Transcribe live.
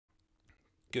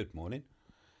Good morning.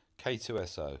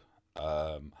 K2SO.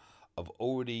 I've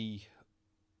already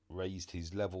raised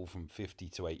his level from 50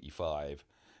 to 85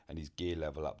 and his gear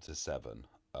level up to 7.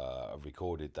 I've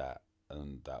recorded that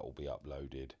and that will be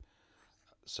uploaded.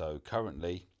 So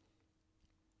currently,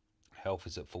 health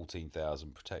is at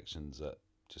 14,000, protection's at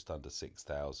just under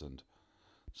 6,000.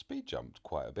 Speed jumped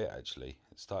quite a bit actually.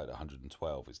 It started at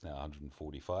 112, it's now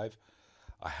 145.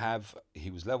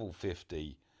 He was level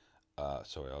 50.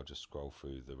 Sorry, I'll just scroll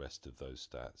through the rest of those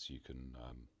stats. You can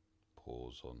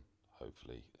pause on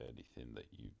hopefully anything that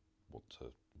you want to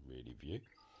really view.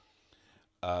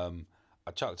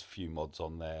 I chucked a few mods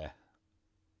on there.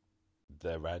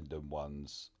 They're random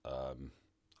ones. I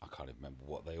can't even remember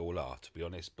what they all are, to be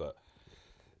honest. But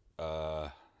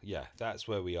yeah, that's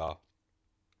where we are.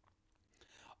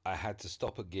 I had to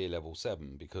stop at gear level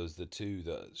 7 because the two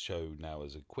that show now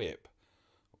as equip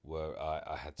were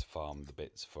I had to farm the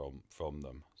bits from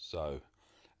them. So,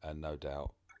 and no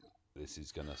doubt this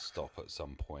is going to stop at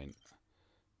some point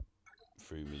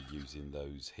through me using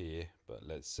those here. But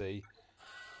let's see.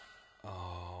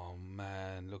 Oh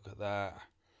man, look at that.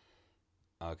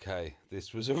 Okay,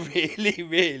 this was a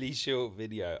really short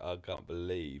video. I can't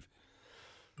believe.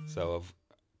 So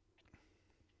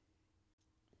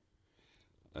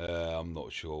I'm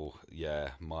not sure.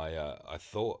 Yeah, my I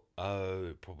thought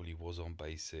it probably was on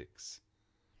basics.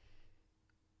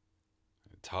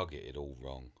 Targeted all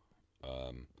wrong.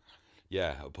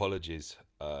 Yeah, apologies.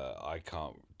 I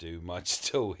can't do much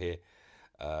at all here.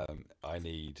 I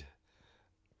need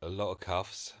a lot of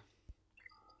cuffs.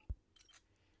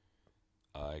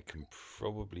 I can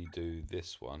probably do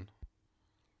this one.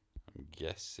 I'm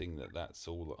guessing that that's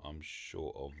all that I'm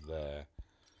short of there.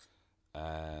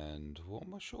 And what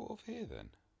am I short of here then?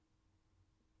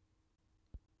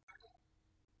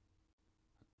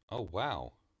 Oh,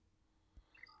 wow.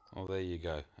 Oh, there you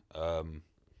go.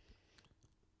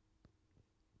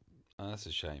 That's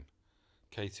a shame.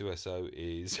 K2SO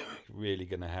is really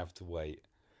going to have to wait.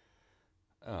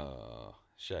 Oh,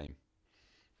 shame.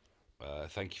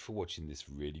 Thank you for watching this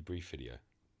really brief video.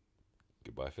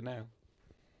 Goodbye for now.